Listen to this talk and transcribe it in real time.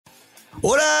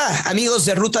Hola amigos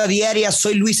de Ruta Diaria,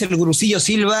 soy Luis el Gurusillo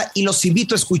Silva y los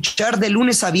invito a escuchar de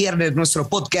lunes a viernes nuestro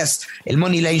podcast, el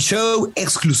Moneyline Show,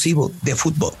 exclusivo de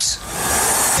Footbox.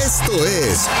 Esto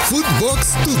es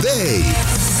Footbox Today.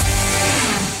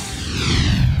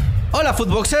 Hola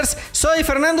Footboxers, soy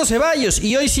Fernando Ceballos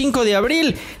y hoy 5 de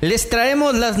abril les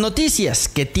traemos las noticias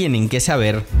que tienen que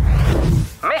saber.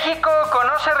 México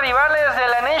conoce rivales de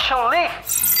la Nation League.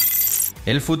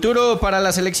 El futuro para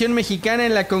la selección mexicana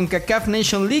en la CONCACAF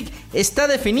Nation League está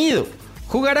definido.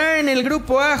 Jugará en el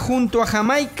grupo A junto a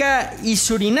Jamaica y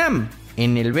Surinam.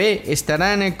 En el B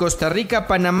estarán en Costa Rica,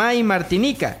 Panamá y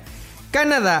Martinica.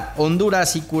 Canadá,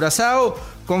 Honduras y Curazao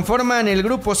conforman el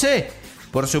grupo C.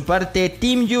 Por su parte,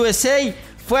 Team USA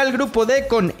fue al grupo D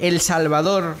con El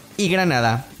Salvador y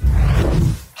Granada.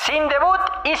 Sin debut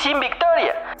y sin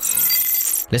victoria.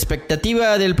 La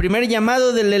expectativa del primer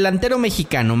llamado del delantero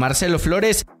mexicano Marcelo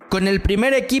Flores con el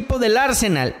primer equipo del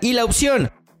Arsenal y la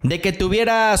opción de que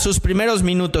tuviera sus primeros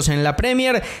minutos en la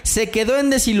Premier se quedó en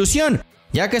desilusión,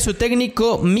 ya que su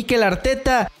técnico Mikel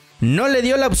Arteta no le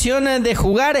dio la opción de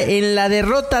jugar en la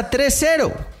derrota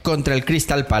 3-0 contra el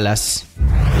Crystal Palace.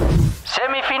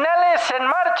 Semifinales en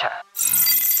marcha.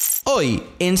 Hoy,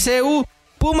 en CU,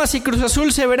 Pumas y Cruz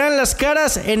Azul se verán las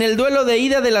caras en el duelo de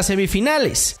ida de las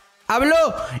semifinales. Habló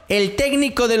el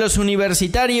técnico de los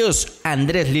universitarios,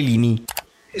 Andrés Lilini.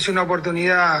 Es una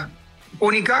oportunidad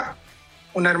única,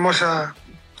 una hermosa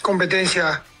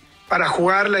competencia para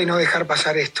jugarla y no dejar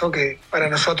pasar esto, que para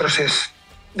nosotros es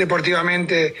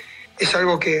deportivamente es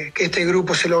algo que este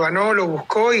grupo se lo ganó, lo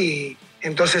buscó y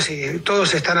entonces si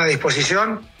todos están a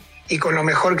disposición y con lo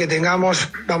mejor que tengamos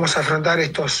vamos a afrontar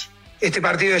este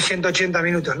partido de 180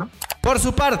 minutos, ¿no? Por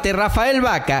su parte, Rafael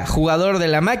Vaca, jugador de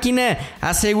la máquina,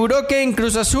 aseguró que en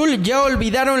Cruz Azul ya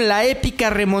olvidaron la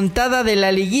épica remontada de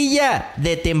la liguilla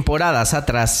de temporadas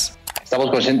atrás.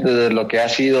 Estamos conscientes de lo que ha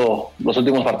sido los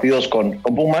últimos partidos con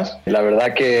Pumas. La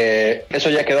verdad que eso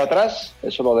ya quedó atrás.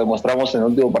 Eso lo demostramos en el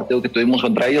último partido que tuvimos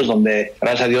contra ellos, donde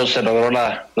gracias a Dios se logró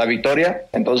la victoria.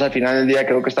 Entonces al final del día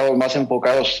creo que estamos más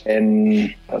enfocados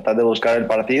en tratar de buscar el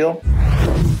partido.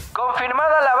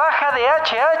 Confirmada la baja de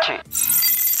HH.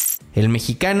 El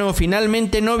mexicano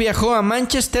finalmente no viajó a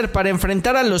Manchester para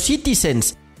enfrentar a los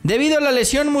Citizens debido a la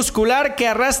lesión muscular que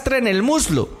arrastra en el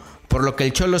muslo, por lo que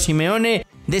el Cholo Simeone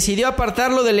decidió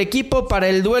apartarlo del equipo para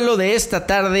el duelo de esta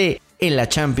tarde en la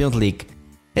Champions League.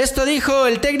 Esto dijo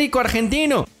el técnico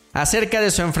argentino acerca de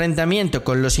su enfrentamiento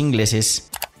con los ingleses.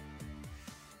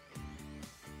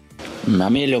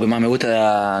 A mí lo que más me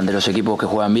gusta de los equipos que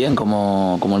juegan bien,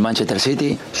 como el Manchester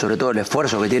City, sobre todo el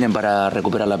esfuerzo que tienen para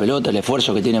recuperar la pelota, el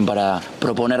esfuerzo que tienen para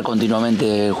proponer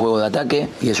continuamente el juego de ataque,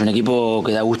 y es un equipo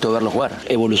que da gusto verlo jugar.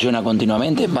 Evoluciona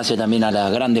continuamente en base también a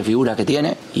las grandes figuras que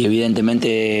tiene, y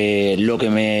evidentemente lo que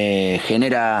me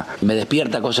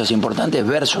despierta cosas importantes,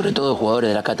 ver sobre todo jugadores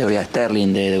de la categoría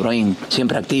Sterling, de Bruyne,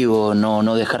 siempre activos,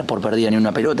 no dejar por perdida ni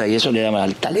una pelota, y eso le da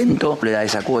al talento, le da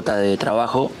esa cuota de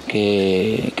trabajo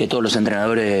que todos los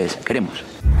entrenadores queremos.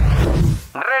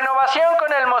 Renovación con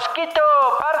el Mosquito,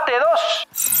 parte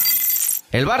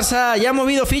 2. El Barça ya ha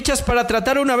movido fichas para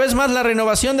tratar una vez más la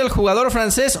renovación del jugador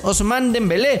francés Ousmane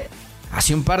Dembélé.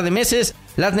 Hace un par de meses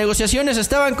las negociaciones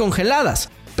estaban congeladas,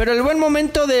 pero el buen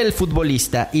momento del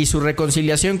futbolista y su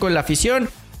reconciliación con la afición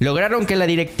lograron que la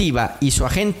directiva y su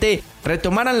agente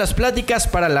retomaran las pláticas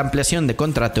para la ampliación de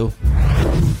contrato.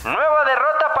 Nueva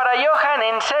derrota para Johan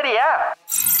en Serie A.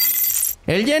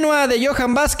 El Genoa de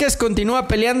Johan Vázquez continúa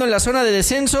peleando en la zona de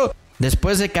descenso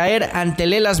después de caer ante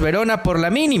el Hellas Verona por la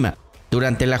mínima.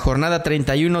 Durante la jornada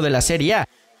 31 de la Serie A,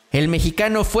 el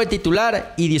mexicano fue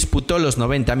titular y disputó los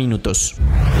 90 minutos.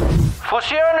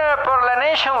 Fusión por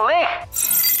la Nation League.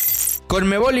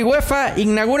 Conmebol y UEFA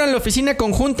inauguran la oficina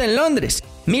conjunta en Londres.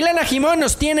 Milena Jimón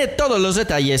nos tiene todos los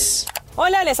detalles.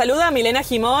 Hola, les saluda Milena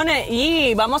Jimón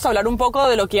y vamos a hablar un poco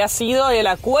de lo que ha sido el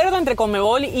acuerdo entre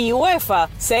Conmebol y UEFA.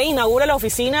 Se inaugura la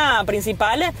oficina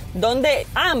principal donde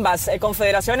ambas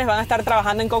confederaciones van a estar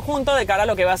trabajando en conjunto de cara a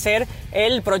lo que va a ser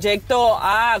el proyecto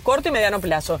a corto y mediano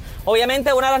plazo.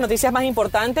 Obviamente una de las noticias más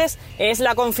importantes es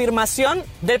la confirmación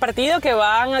del partido que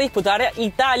van a disputar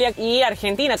Italia y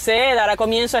Argentina. Se dará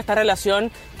comienzo a esta relación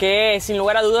que sin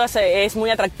lugar a dudas es muy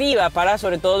atractiva para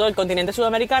sobre todo el continente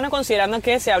sudamericano, considerando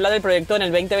que se habla del proyecto en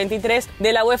el 2023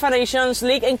 de la UEFA Nations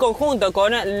League en conjunto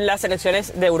con las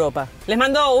selecciones de Europa. Les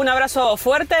mando un abrazo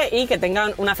fuerte y que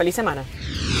tengan una feliz semana.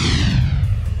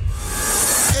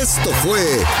 Esto fue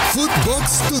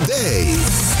Footbox Today.